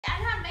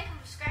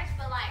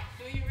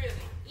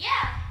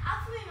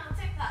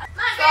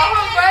So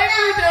her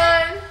gravy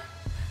done.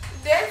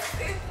 That's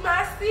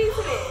my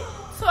seasoning.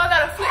 So I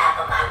gotta flip.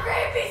 My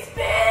gravy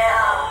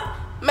spilled.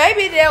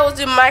 Maybe that was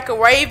the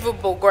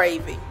microwavable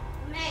gravy.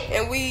 Maybe.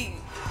 And we,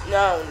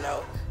 no,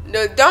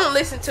 don't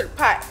listen to the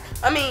pot.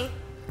 I mean,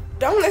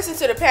 don't listen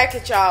to the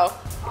package, y'all.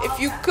 If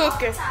you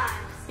cooking,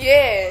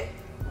 yeah,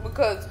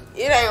 because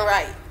it ain't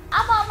right.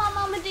 I bought my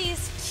mama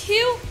these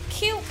cute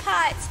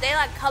pots. They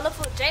like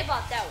colorful. Jay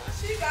bought that one.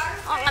 She got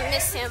it. Oh, I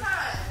miss him.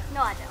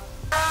 No, I don't.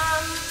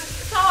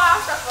 So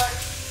I'll start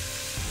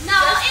first. No,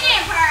 it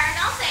didn't burn.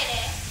 Don't say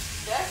that.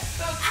 That's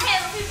the I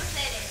hate when people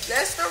say that.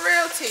 That's the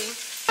real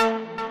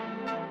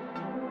tea.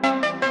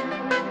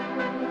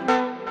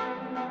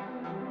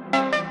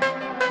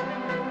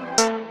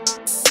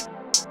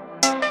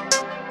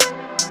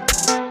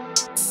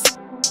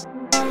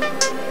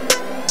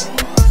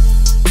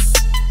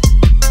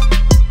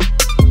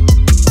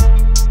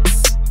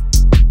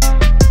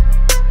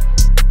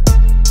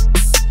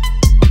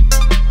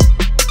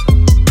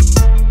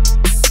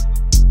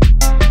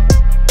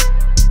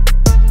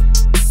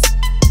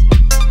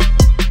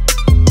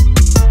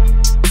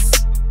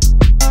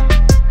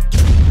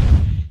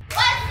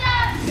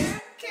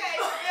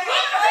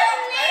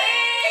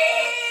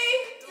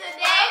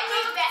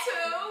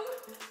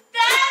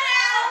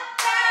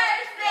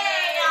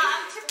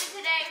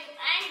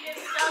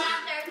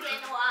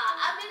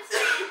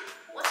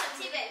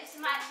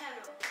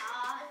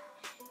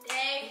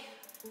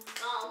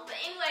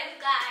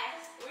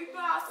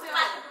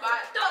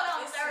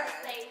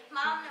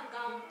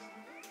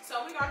 So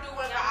we're gonna do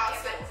one by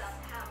ourselves.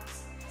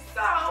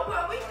 So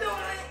what we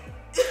doing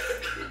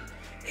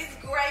is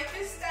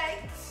gravy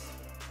steaks.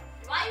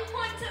 Why you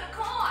pointing to the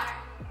car?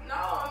 No,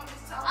 I'm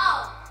just talking.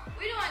 Oh,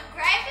 we doing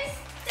gravy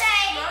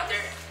steak.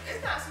 Smothered.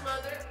 It's not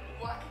smothered.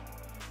 What?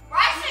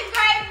 Rice and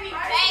gravy,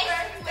 Rice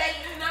basically. steak.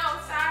 You know,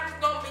 side is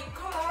gonna be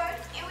corn.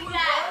 And we was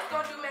got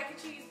gonna do mac and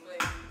cheese,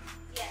 but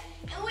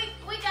yeah. And we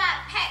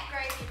got packed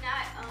gravy,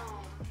 not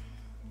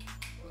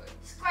what?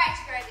 scratch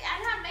gravy.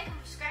 I know how to make them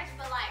from scratch,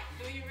 but like.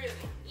 Do you really?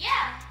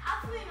 Yeah,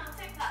 I'll put it on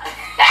TikTok. I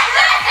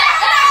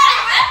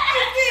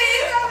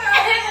did.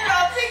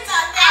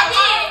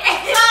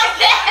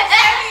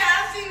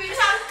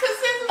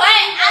 But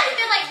I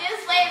feel like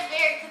this way is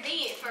very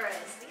convenient for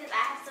us because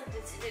I have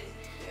something to do.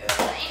 Yeah.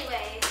 So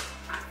anyways,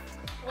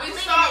 We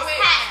start with.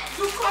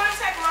 Do corn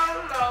take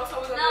long? No,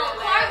 so we're gonna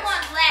do corn that last.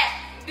 one's left.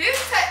 This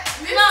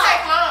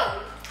take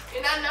long,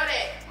 and I know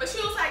that. But she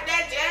was like,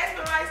 that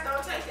jasmine rice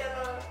don't take that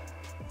long.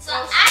 So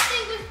I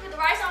think we put the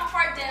rice on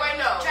first, then Wait,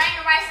 no. drain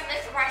the rice and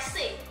let the rice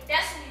sit.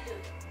 That's what we do.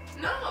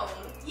 No.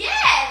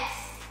 Yes.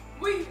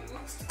 We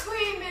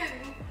clean and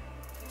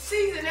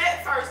season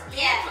that first. Then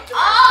Yeah. put the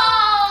rice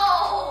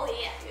Oh,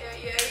 yeah.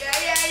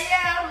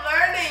 Yeah. I'm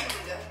learning.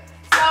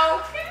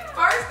 So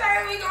first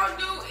thing we gonna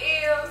do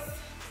is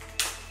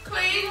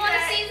clean You wanna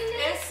that season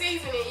it? and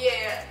season it.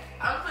 Yeah.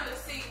 I'm gonna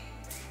see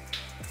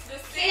the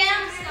seasoning.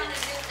 Sam's gonna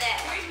do that.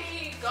 We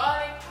need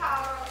garlic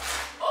powder.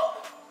 Oh,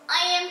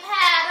 Onion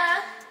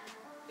powder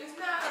it's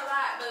not a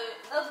lot,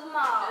 but of them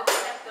all.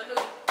 that's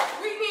afternoon.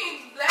 We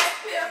need black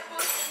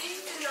pepper,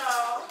 season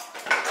all.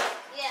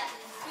 Yeah.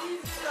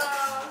 Season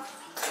all.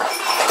 We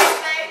need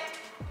steak.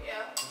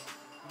 Yeah.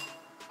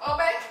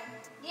 Obey.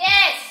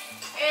 Yes.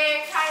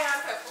 And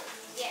cayenne pepper.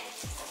 Yes.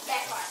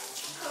 That part.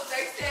 Because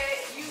they said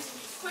you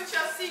put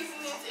your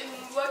seasonings in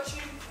what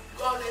you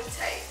gonna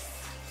taste.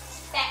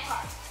 That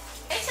part.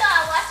 Make sure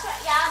I watch.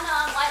 Y'all know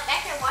I'm like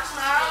back here watching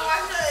my I videos.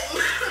 watch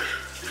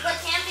it. But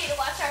Cam need to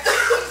watch her.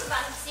 She's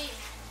about to see.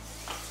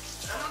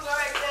 I'm gonna go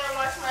right there and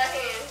wash my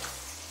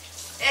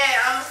hands. And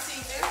I'm gonna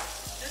season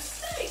the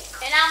steak.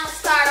 And I'm gonna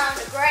start on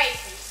the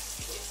gravy.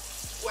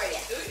 Wait,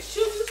 Yeah.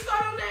 should you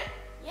start on that?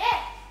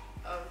 Yeah.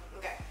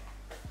 Okay.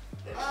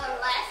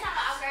 Last time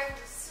our gravy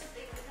was too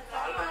thick because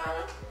Hold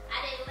on. I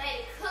didn't let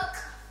it cook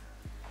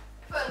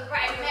for the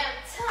right amount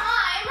of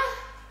time.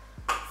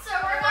 So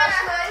we're Wash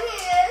gonna my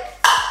hands.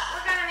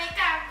 make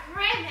our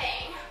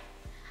gravy.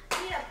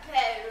 Yeah,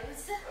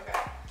 pose.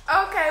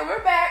 Okay,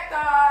 we're back,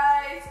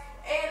 guys.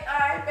 And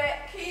I'm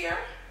back here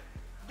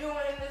doing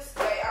the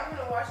steak. I'm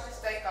gonna wash the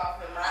steak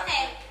off in my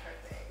Okay. her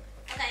thing.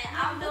 Okay,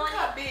 I'm Look doing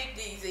how big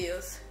these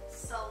is. it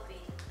so big.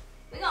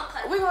 We're gonna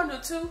cut We're them. gonna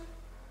do two.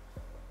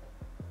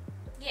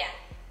 Yeah.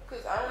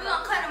 Cause I don't We're know.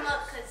 gonna cut them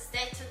up because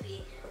they're too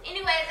big.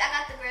 Anyways, I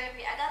got the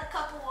gravy. I got a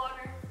cup of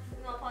water.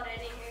 We're gonna pour that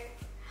in here.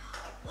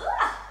 Ugh.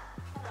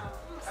 Hold on.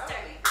 I'm gonna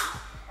stir it.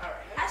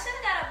 Alright. I should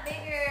have got a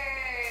bigger.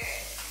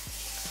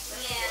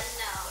 Yeah,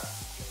 no.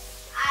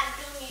 I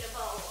do need a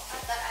bowl. I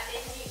thought I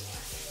didn't need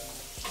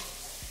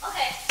one.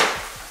 Okay.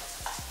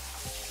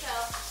 So,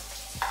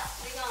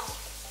 we're gonna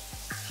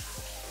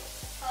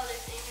hold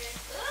this in here.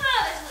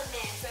 Ugh, this looks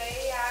nasty.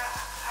 Say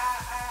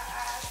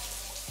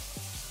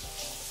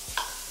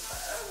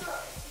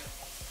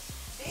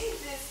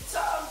These is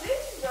tough.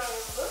 These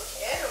don't look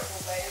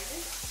edible, baby.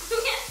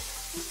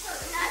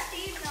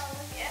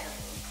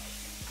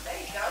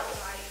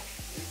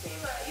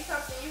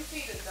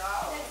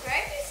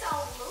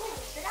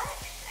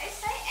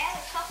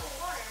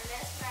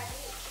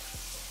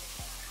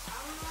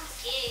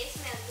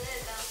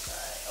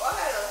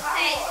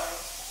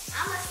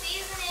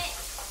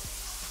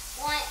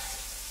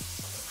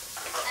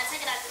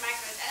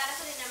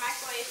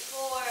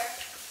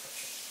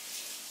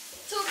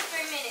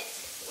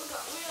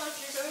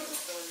 just do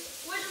everything.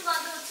 We're just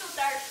gonna do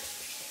 2/3.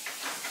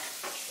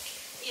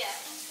 Yeah.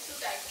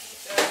 2/3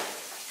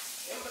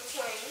 in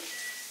between.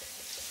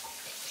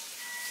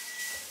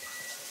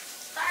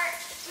 Start.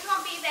 We're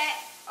gonna be back.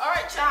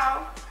 Alright,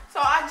 y'all. So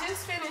I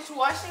just finished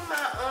washing my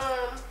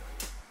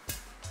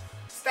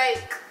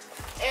steak.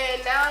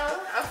 And now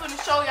I'm gonna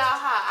show y'all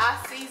how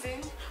I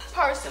season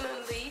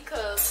personally,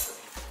 cause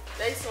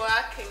they swear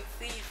I can't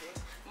season.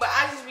 But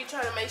I just be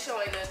trying to make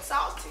sure it ain't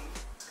salty.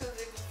 Cause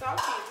if it's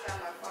salty, it's not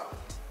my fault.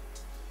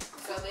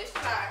 So let's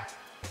try.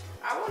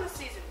 I want to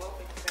season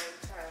both at the same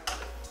time.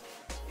 But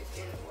it's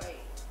in the way.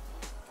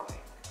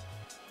 Like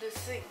the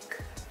sink.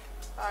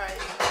 Alright,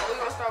 we're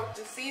gonna start with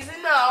the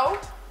seasoning. We're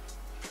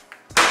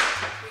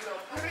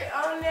gonna put it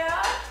on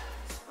there.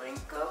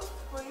 Sprinkle,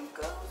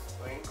 sprinkle,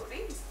 sprinkle.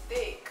 These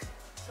thick.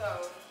 So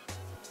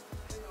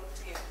we're gonna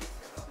see if it's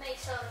enough. Make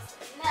sure it's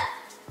enough.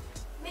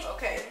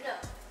 Okay.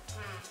 Enough.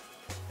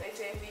 They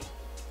said me.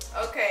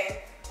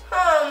 Okay.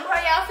 How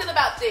y'all feel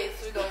about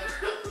this? We gonna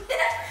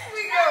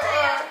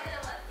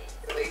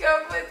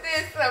put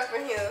this up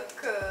in here,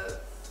 cause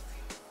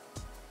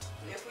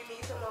if we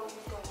need some more, we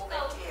gonna go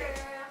back in.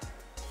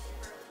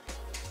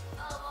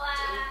 Oh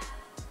wow.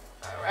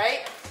 All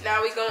right.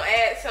 Now we gonna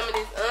add some of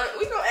this.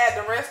 We gonna add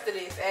the rest of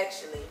this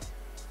actually,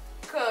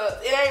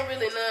 cause it ain't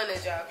really none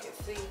as y'all can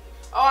see.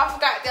 Oh, I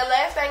forgot. The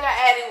last thing I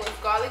added was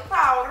garlic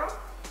powder.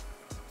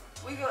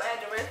 We gonna add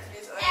the rest of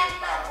this onion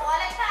powder.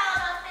 Garlic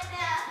powder in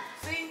there.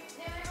 See,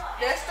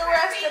 that's the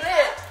rest of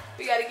it.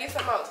 We gotta get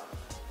some more.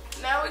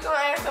 Now we gonna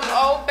add some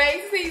Old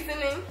Bay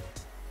seasoning.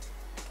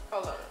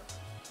 Hold on.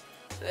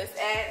 Let's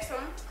add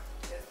some.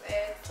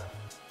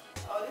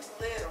 Oh, this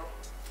little.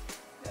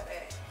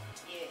 Yeah,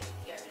 you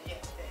gotta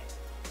get that.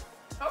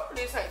 Hope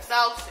this ain't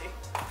saucy,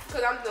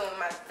 cause I'm doing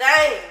my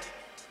thing.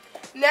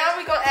 Now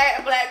we gonna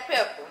add black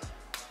pepper.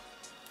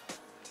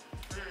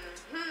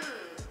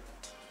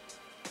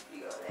 We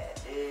gonna add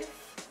this.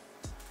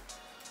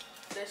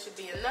 That should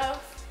be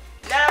enough.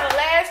 Now the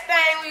last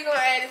thing we gonna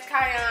add is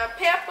cayenne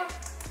pepper.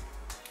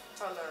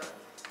 Hold on.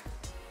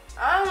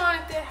 I don't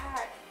want it that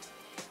hot.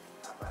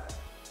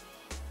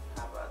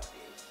 How about this?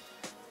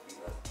 We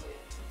gonna put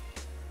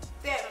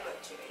that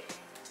much in it.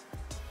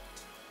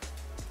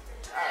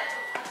 Alright.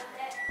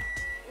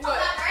 What?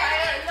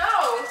 No.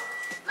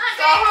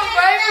 So her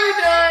gravy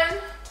done.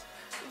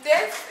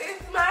 This is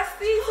my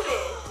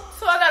seasoning.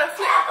 So I gotta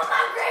flip.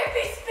 My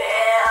gravy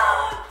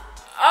spilled.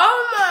 Oh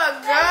my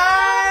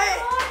god.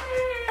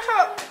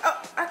 Oh,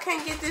 I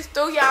can't get this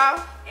through, y'all.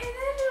 And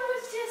then it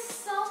was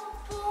just so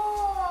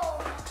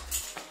full.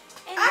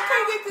 And I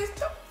can't get this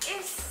through.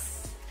 It's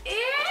ew.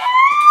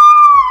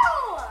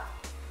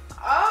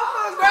 Oh,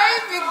 my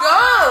gravy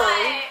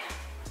gone.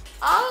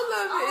 All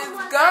of it is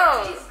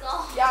gone.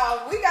 Y'all,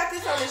 we got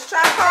this on this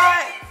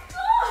tripod.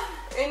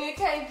 And it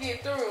can't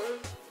get through.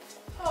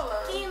 Hold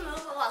on. Can you move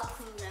it while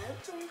cleaning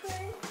up,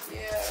 please?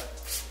 Yeah.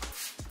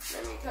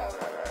 Let me cover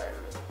it.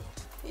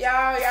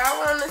 Y'all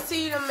want to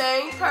see the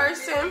main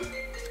person?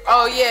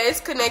 Oh yeah, it's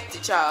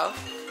connected, y'all.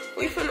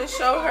 We finna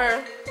show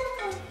her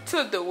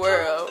to the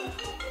world.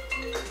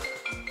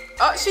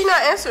 Oh, she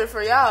not answering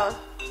for y'all.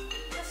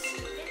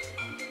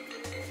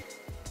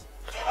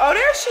 Oh,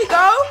 there she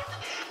go.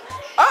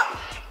 Oh.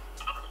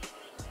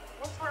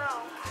 What's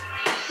wrong?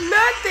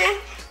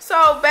 Nothing.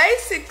 So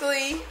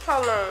basically,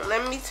 hold on,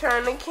 let me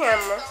turn the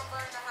camera.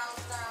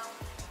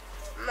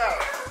 No,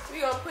 we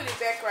gonna put it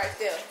back right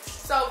there.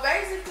 So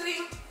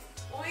basically,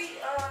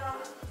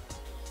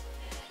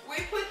 we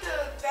put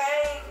the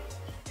thing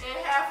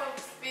in half of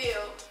the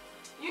spill.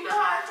 You know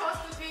how it's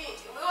supposed to be.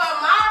 Well,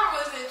 Mirah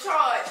was in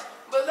charge,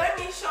 but let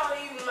me show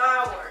you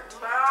my work.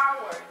 My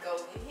work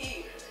over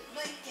here.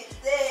 Look at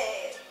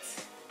that.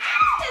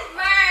 It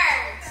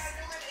burns.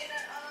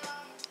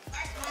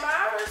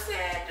 Mirah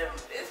said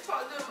it's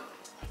supposed to.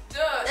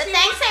 The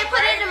thing say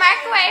put it in the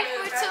microwave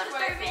for 2 to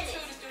 3 minutes. 2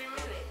 to 3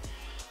 minutes.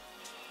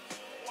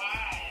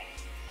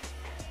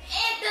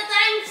 And the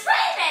thing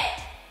say that.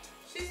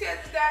 She said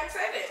the guy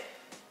said it.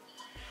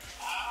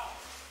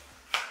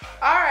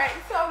 Alright,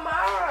 so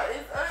Mirah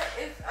is,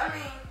 yeah,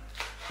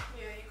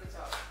 you can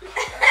talk.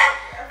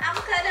 I'm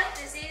cut up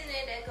the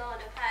seasoning that go in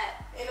the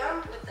pot. And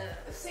I'm with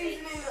the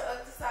seasoning the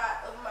other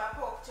side of my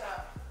pork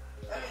chop.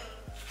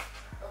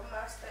 Of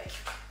my steak.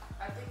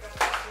 I think I put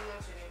too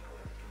much in it.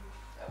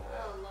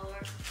 Oh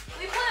Lord.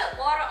 We put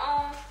water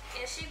on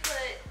and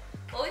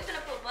we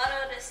finna put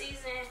butter, the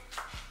seasoning,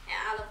 and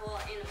olive oil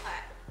in the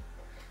pot.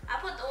 I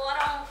put the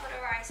water on for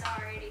the rice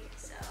already,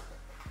 so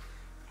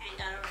I ain't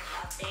gotta worry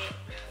about that.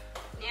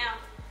 Now,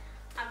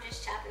 I'm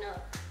just chopping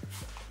up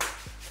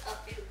a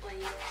few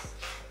onions.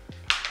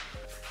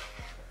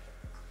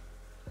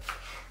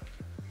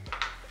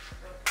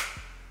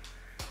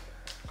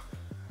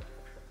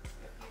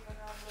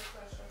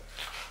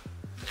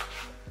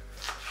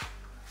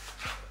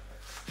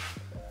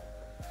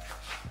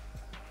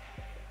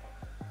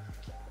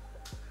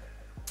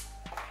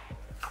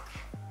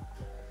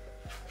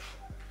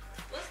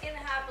 What's giving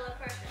high blood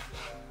pressure?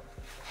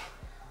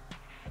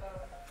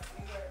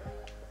 You heard me?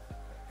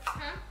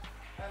 Huh?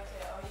 I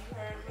said, oh, you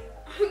heard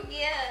me?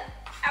 Yeah.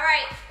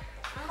 Alright,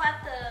 I'm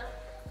about to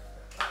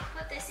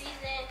put the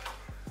seasoning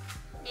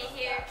in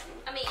here.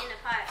 I mean in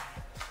the pot.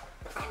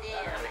 And then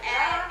I'm gonna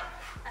add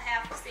a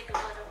half a stick of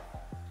butter.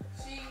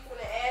 She's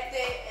gonna add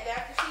that, and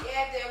after she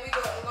add that, we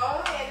gonna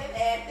go ahead and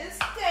add the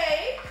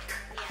steak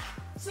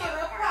to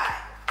the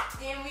pot.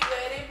 Then we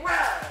let it brown.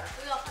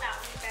 We're gonna put out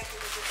one back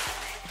in the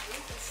pot.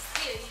 You can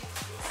still use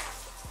this.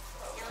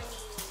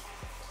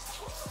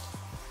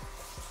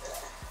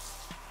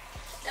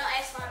 Don't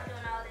ask why I'm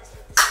doing all this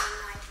with the same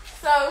knife.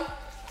 So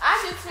I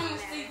just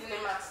finished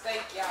seasoning my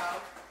steak, y'all.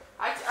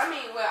 I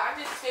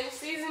just finished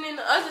seasoning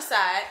the other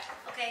side.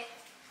 Okay.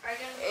 Are you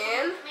gonna do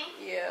And it with me?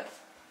 yeah.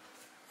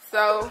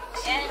 So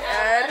she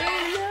added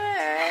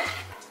that.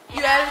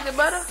 You added the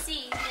butter?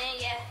 Seasoning,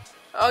 yeah.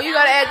 Oh, you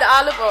gotta add the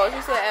olive oil.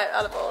 She said add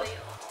olive oil.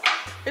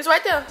 It's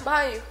right there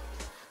behind you.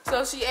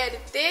 So she added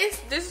this.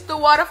 This is the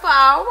water for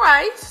our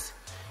rice.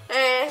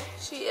 And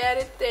she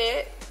added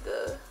that.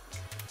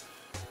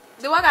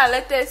 Do I gotta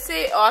let that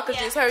sit, or I could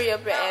just hurry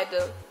up and add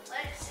the?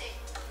 Let it sit.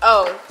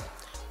 Oh,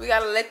 we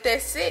gotta let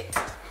that sit,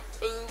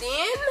 and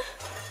then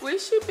we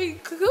should be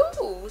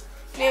cool.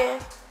 Then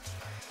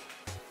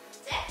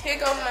here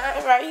go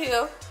mine right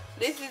here.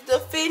 This is the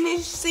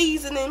finished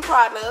seasoning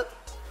product.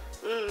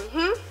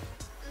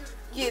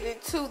 Get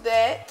it to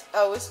that.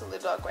 Oh, it's a little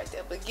dark right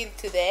there, but get it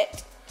to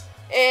that.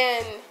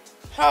 And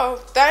her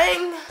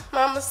thing,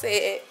 Mama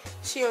said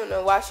she don't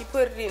know why she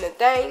put it in a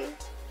thing.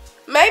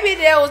 Maybe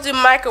that was the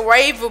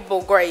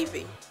microwavable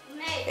gravy.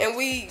 Maybe. And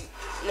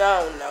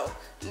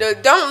no.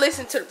 Don't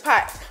listen to the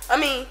pot. I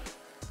mean,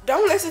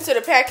 don't listen to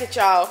the packet,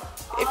 y'all.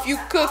 If you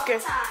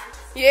cooking,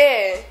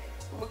 yeah,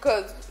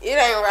 because it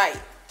ain't right.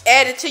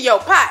 Add it to your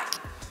pot.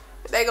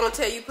 They gonna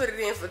tell you put it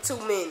in for 2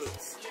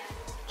 minutes. Yeah.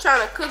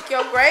 Trying to cook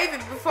your gravy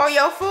before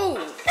your food.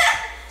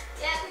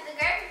 Yeah, because the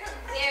gravy cooks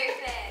very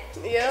fast.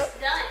 Yep. It's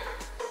done.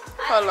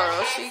 Hold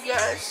on,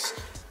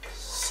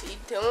 she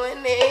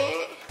doing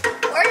it.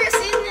 Where are your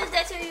seasonings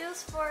that you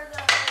use for the?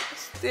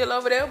 Still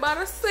over there by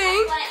the I'm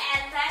sink. gonna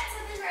add that to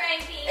the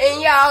gravy.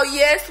 And y'all,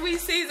 yes, we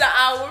season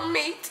our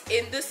meat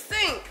in the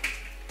sink.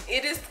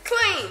 It is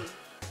clean.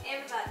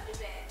 Everybody do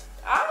that.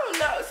 I don't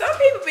know. Some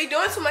people be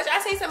doing too much.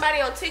 I seen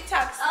somebody on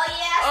TikTok. Oh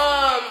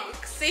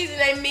yeah. Season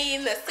their meat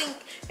in the sink.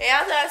 And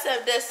I was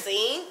like, the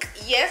sink?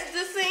 Yes,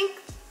 the sink.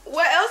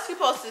 Where else you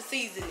supposed to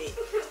season it?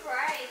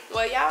 Right.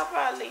 Well, y'all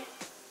probably.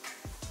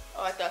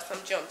 Oh, I thought some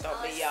jumped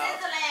on me, y'all.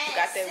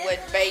 Got that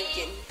wet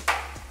bacon.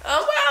 What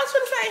I was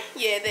gonna say?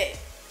 Yeah, that.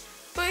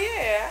 But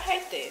yeah, I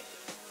hate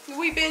that.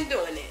 We been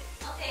doing it.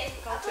 Okay.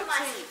 I'll put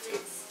my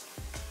seasonings.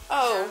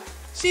 Oh,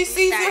 she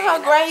seasoned her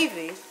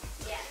gravy.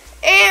 Yeah.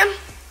 And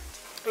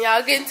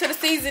y'all get into the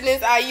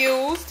seasonings I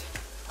used.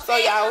 So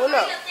y'all will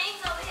know.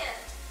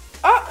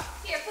 Oh,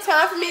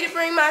 time for me to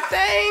bring my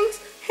things.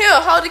 Here,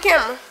 hold the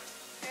camera.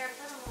 Here,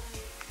 put them over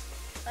here.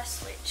 Let's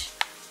switch.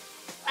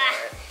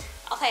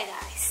 Okay,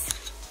 guys.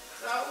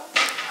 So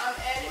I'm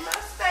adding my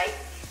steak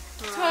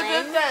to the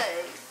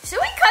thing. Should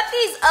we cut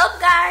these up,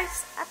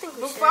 guys? I think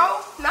we should.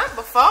 Not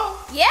before.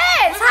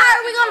 Yes. How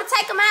are we gonna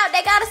take them out?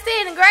 They gotta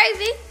stay in the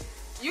gravy.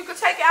 You can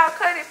take it out,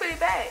 cut it, put it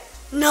back.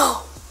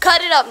 No.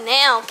 Cut it up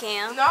now,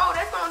 Cam. No,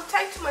 that's gonna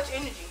take too much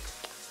energy.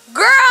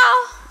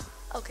 Girl.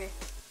 Okay.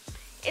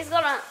 It's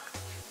gonna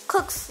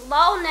cook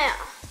slow now.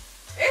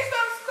 It's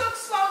gonna cook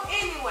slow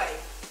anyway.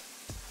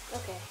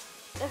 Okay.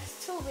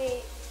 That's too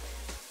big.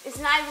 It's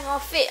not even gonna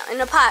fit in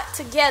the pot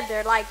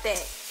together like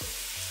that.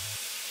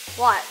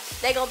 Watch.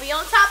 They gonna be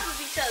on top of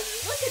each other.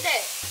 Look at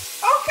that.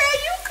 Okay,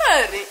 you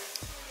cut it.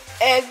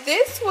 And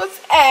this was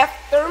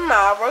after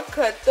Mirah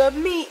cut the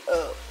meat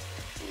up.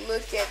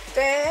 Look at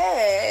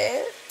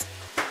that.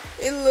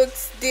 It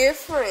looks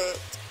different.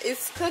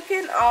 It's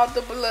cooking all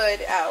the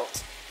blood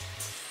out.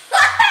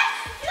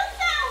 You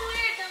sound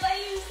weird the way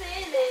you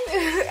said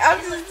it. I'm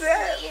just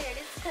saying.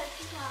 It's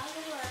cooking all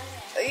the blood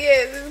out.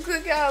 Yes, it's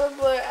cooking all the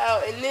blood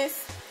out. And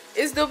this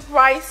is the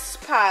rice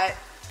pot.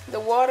 The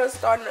water's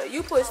starting to,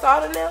 you put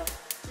salt in there?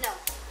 No,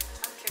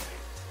 I'm tripping.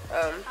 I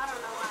don't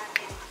know why I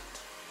did.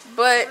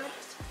 But,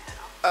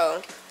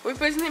 we're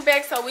pushing it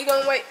back, so we're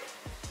gonna wait.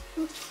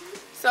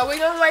 So we're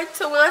gonna wait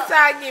till one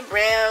side get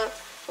brown.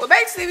 Well,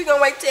 basically, we're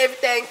gonna wait till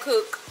everything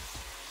cook.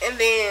 And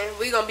then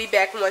we're gonna be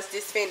back once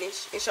this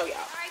finished and show y'all.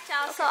 Alright,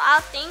 y'all, so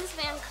our things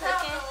been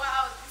cooking.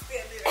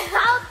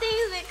 Our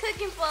things been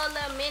cooking for a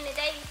little minute.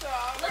 They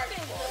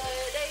looking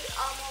good. They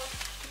almost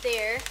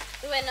there.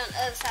 We went on the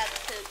other side to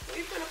cook.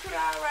 We finna put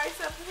our rice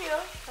up here.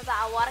 Because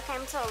our water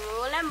came to a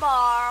rolling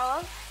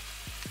boil.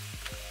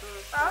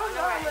 I don't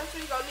know how much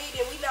we gonna need,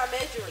 and we not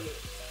measuring it.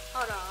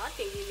 Hold on, I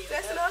think you need.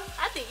 That's enough.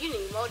 I think you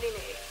need more than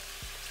that.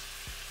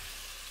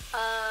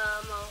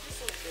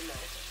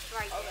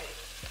 Right there.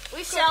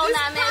 We sure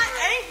not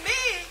measuring. Ain't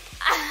big.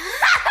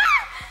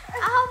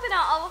 I hope it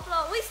don't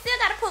overflow. We still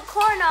gotta put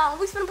corn on.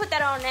 We finna put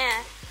that on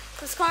now,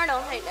 cause corn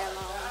don't take that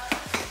long.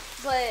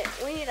 But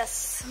we need a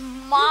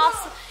small.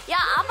 Yeah,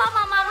 I bought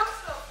my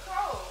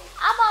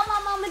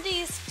mama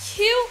these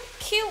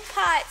cute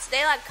pots.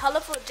 They like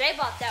colorful. Jay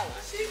bought that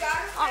one.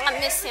 Oh, I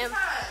miss him.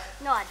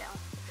 No, I don't.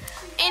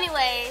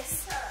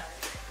 Anyways,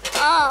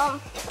 I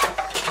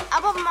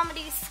bought open Mama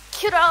these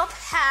cute old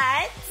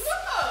pies.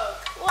 Look.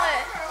 What?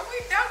 Girl,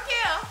 we don't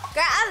care.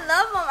 Girl, I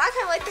love them. I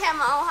can't wait to have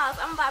my own house.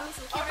 I'm gonna buy me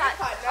some cute that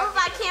pots. pot, I'm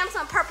gonna buy Cam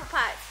some purple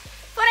pots.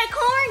 For that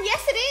corn? Yes,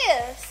 it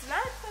is.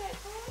 Not for that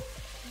corn.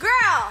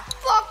 Girl,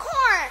 for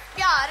corn.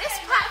 Y'all, this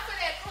Hey, pot. not for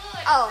that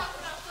corn. Oh. I'm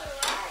talking about for the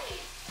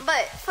rice.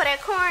 But for that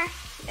corn,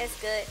 it's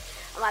good.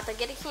 I'm about to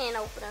get a can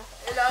opener.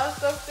 And all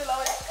stuff still over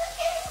there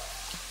cooking.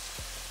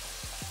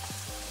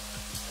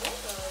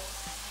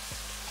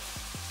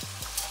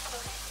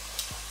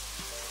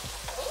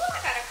 Ooh, I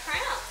got a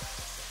crown.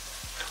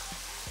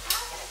 How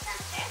I got a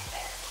crown that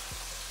fast?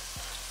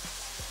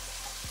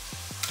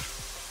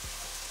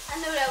 I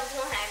knew that was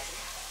gonna happen.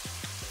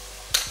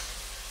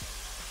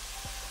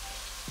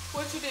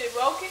 What you did,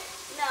 broke it?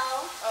 No,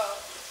 Oh.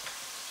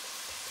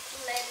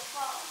 let it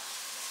fall.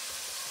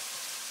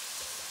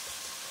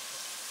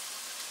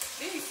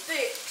 These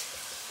thick.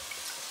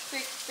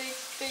 Thick, thick,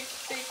 thick,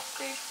 thick,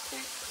 thick,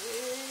 thick.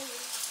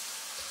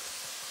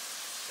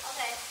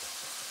 Okay.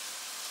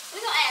 We're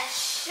gonna add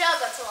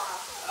sugar to our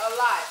A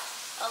lot.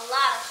 a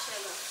lot of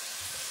sugar.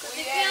 Cause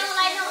We if you added don't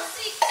like no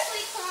sugar?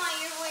 sweet corn,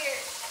 you're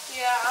weird.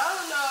 Yeah, I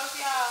don't know if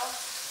y'all.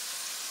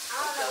 I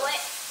don't know what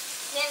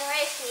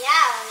generation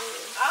y'all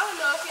is. I don't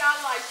know if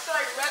y'all like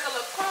straight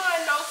regular corn,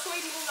 no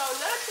sweetening, no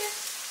nothing.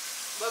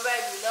 But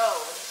baby, no.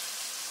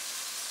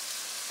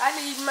 I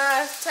need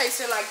mine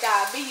tasting like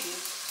diabetes.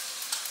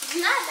 It's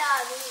not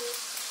diabetes.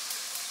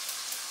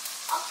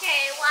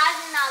 Okay, why is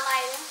it not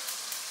lighter?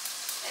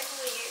 That's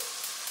weird.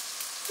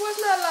 What's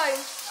not like?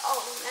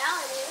 Oh, now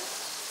it is.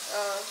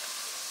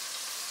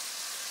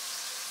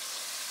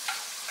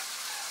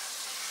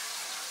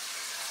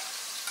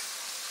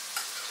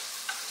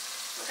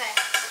 Okay.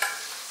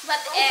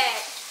 About to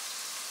add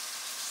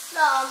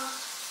some.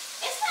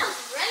 It smells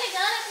really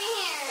good up in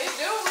here. It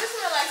do. It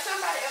smell like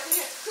somebody up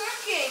here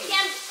cooking.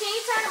 Can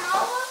you turn them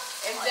over?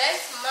 And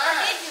that's Or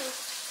mine. did you?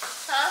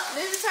 Huh?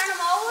 Did you turn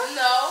them over?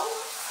 No.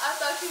 I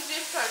thought you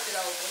just turned it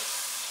over.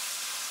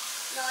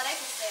 No, they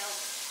can stay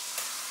over.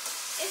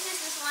 It's just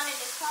this one in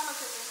this corner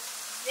because it's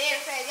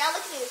very fast. Y'all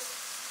look at this.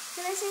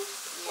 Can I see?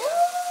 Yeah.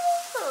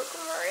 Ooh, look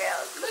real.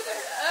 Look at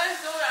us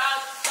doing our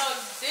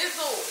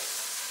dizzle.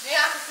 Then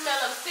I can smell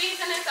them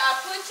seasonings I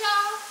put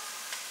y'all.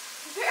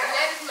 And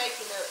that is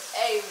making it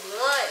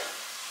A1.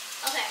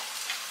 Okay.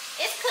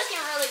 It's cooking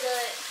really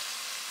good.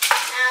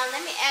 Now,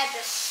 let me add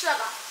the sugar.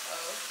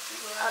 Oh, you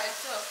gonna have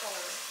tough on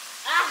it.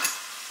 Ah.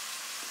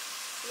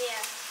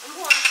 Yeah. I'm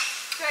pouring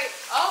straight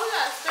Oh, we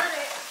gotta stir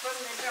that. from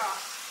the jar.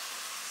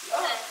 Oh,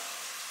 Okay.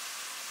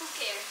 Who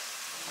cares?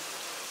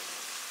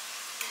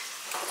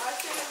 I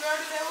seen a girl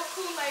do that with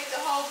Kool-Aid, the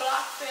whole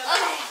block fell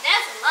Okay, off.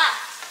 that's a lot.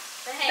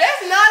 The heck?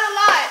 That's not a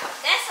lot.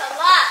 That's a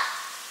lot.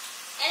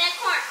 And that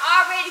corn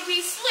already be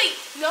sweet.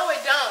 No,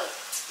 it don't.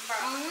 Bro.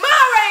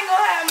 Mara ain't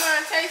gonna have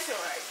mine tasting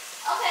right.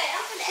 Okay,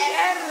 I'm gonna She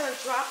add added a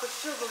drop of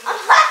sugar. I'm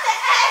about to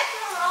add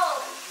some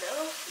rolls. No.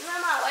 You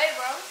in my way,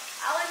 bro.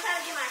 I wasn't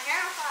trying to get my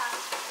hair on fire.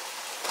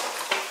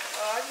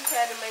 Oh, I just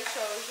had to make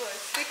sure it was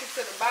sticking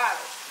to the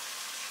bottom.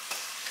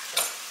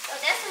 So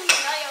that's when you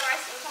know your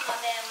rice will come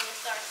out bad when it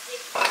starts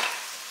sticking.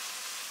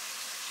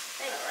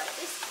 Alright,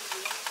 this is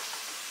easy.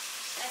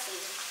 That's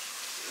easy.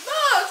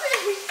 Look,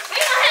 see. We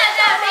don't have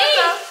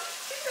diabetes.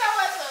 She talking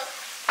about some.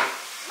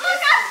 Look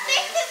how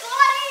thick this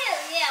water is.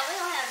 Yeah, we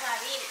don't have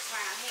diabetes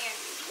around here.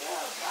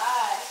 Oh,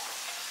 God.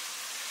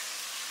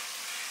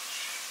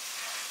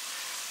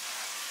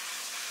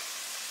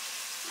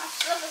 My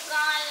sugar's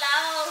going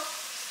low.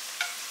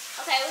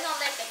 Okay, we're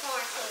gonna let the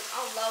corn cook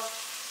on low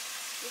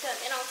because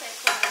it don't take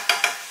corn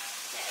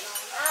that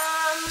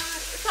long.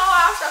 So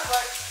I'll start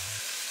first.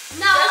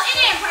 No, it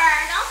didn't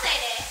burn. Don't say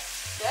that.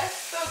 That's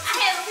the I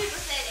hate when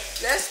people say that.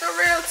 That's the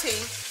real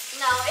tea.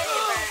 No, it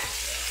didn't burn.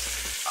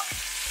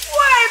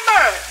 What ain't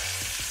burnt?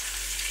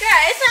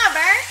 Girl, it's not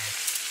burnt.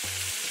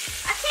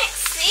 I can't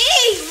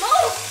see.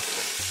 Move.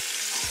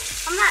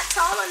 I'm not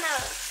tall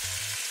enough.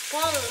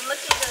 Boom,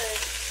 looking good.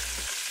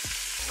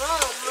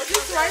 Boom, looking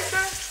This good. rice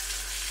burnt?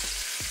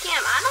 Kim,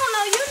 I don't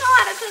know. You know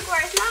how to cook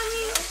rice, not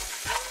me.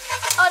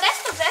 Oh,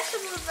 that's the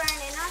vegetables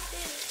burning, not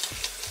this.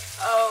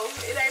 Oh,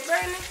 it ain't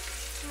burning?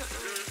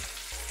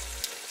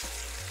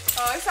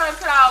 Oh, it's time to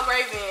put our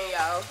gravy in,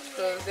 y'all.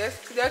 Cause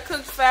that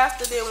cooks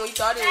faster than we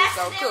thought it was Faster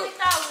gonna than cook. we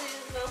thought we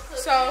was gonna cook.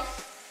 So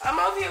I'm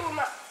over here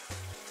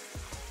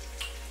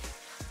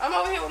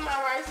with my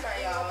rice now,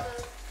 y'all.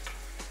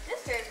 This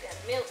girl's got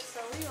milk, so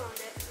we gonna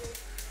definitely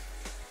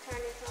turn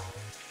this on.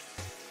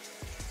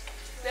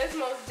 That's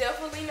most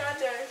definitely not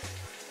done.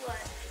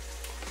 What?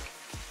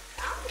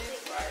 I don't This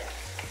think rice.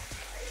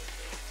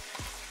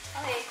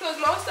 Okay. Cause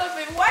most of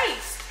it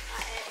waste. I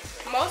added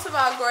some. Most of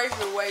our gravy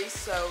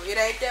waste, so it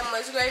ain't that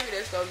much gravy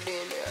that's gonna be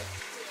in there.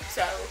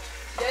 So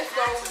that's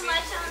Not gonna too be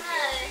much on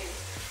us.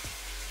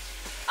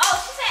 Oh,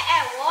 she said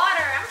add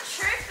water. I'm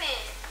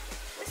tripping.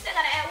 We still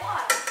gotta add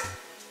water.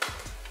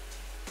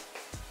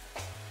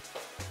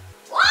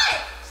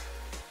 What?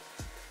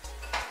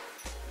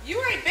 You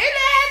ain't been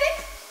at it?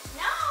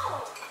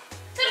 No.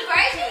 To the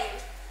gravy?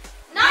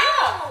 No.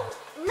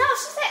 Yeah. No,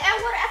 she said add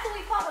water after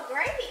we pour the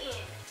gravy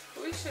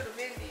in. We should have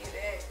been did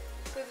that.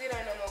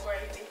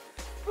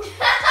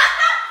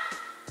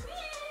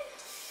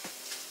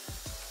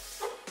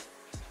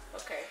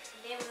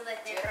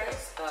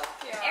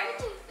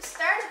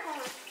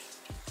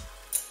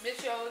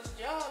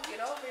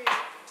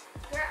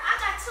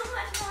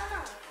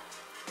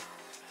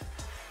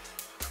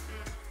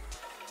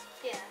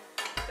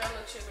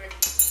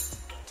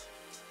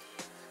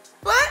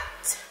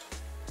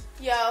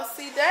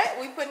 see that.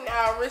 We putting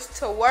our wrist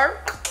to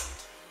work.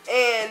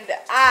 And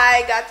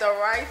I got the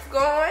rice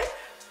going.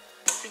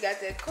 She got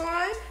that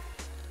corn.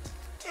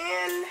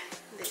 And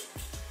this.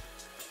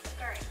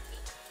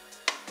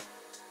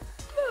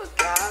 Look,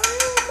 y'all, it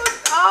don't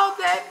look all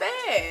that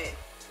bad.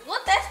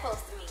 What that's supposed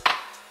to mean?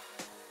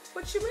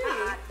 What you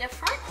mean? The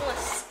front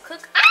one's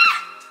cooked.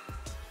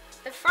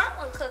 The front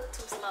one cooked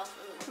too slow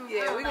for me.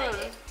 Yeah, we're going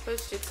to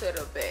push it to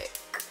the back.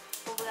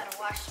 But we got to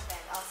wash the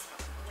back also.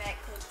 The back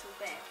cooked too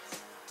fast.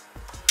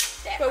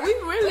 But we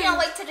gonna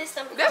wait till this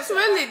stuff. That's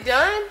really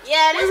done.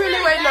 Yeah, we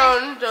really waiting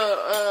on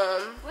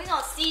the We're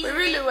gonna season. We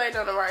really waiting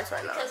on the rice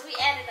right now. Because we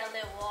added a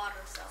little water,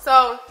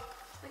 so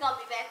we're gonna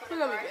be back when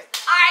we're gonna be back.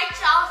 Alright,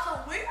 y'all, so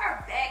we are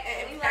back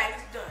and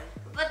everything's done.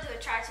 We're about to do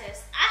a try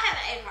test. I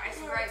haven't eaten rice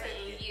and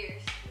gravy in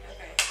years.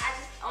 Okay. I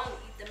just only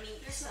eat the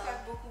meat. This so is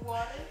like buku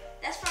water.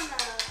 that's from the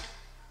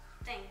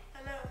thing.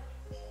 I know.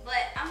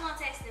 But I'm gonna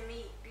taste the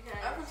meat because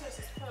I'm gonna taste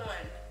this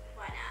corn.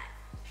 why not?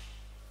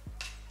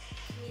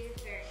 Meat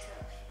is very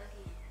tough.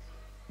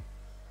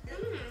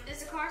 Is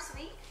the corn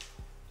sweet?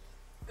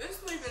 It's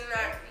sweet but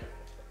not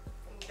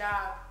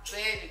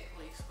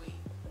diabetically sweet.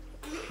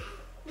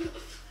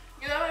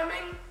 You know what I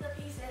mean? The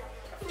pizza.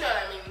 You know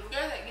what I mean?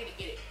 Girls that get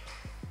it.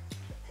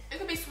 It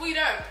could be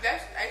sweeter.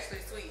 That's actually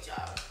sweet,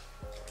 y'all.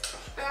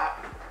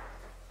 Stop.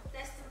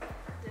 That's the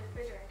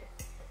refrigerator.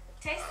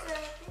 Taste the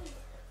thing.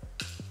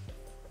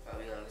 So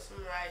we're gonna get some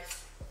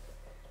rice.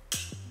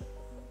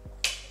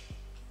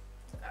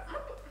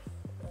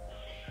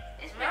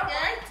 It's My pretty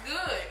good.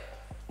 rice good.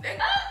 Okay,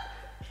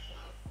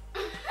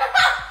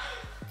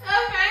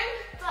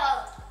 so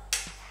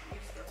You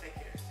just gonna take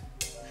yours.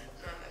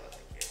 No, I'm not gonna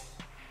take yours.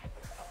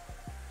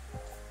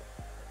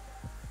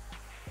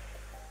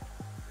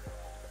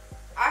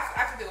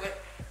 I can do it.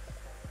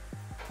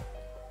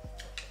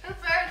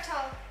 it's very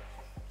tough,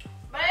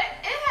 but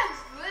it has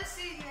good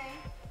seasoning.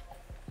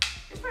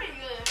 It's pretty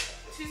good.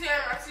 She said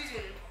my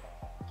seasoning.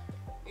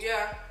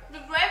 Yeah. The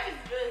gravy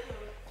is good.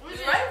 The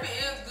gravy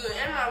is good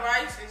and my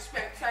rice is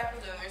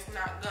spectacular. It's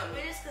not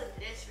gummy. We just cooked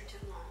this for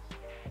too long.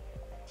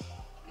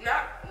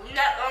 Not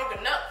long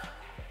enough.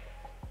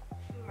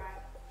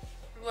 Right.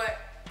 But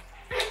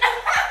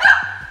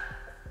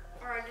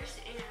Or just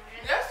the end.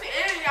 that's the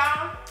end,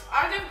 y'all.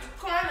 I give the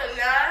corn a 9.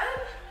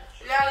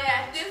 Now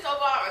this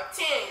overall a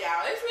 10,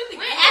 y'all. It's really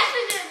We good.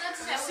 actually did good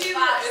The today with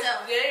season by is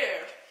ourselves. there.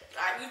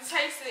 Like you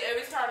taste it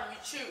every time you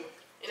chew.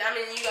 And I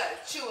mean you gotta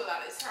chew a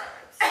lot of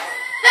times. So.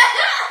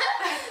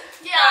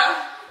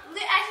 Yeah, we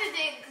actually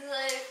did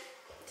good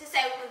to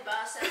say we was by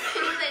ourselves.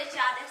 Anyway,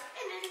 y'all, that's the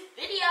end of this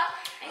video.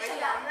 Make sure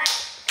y'all like,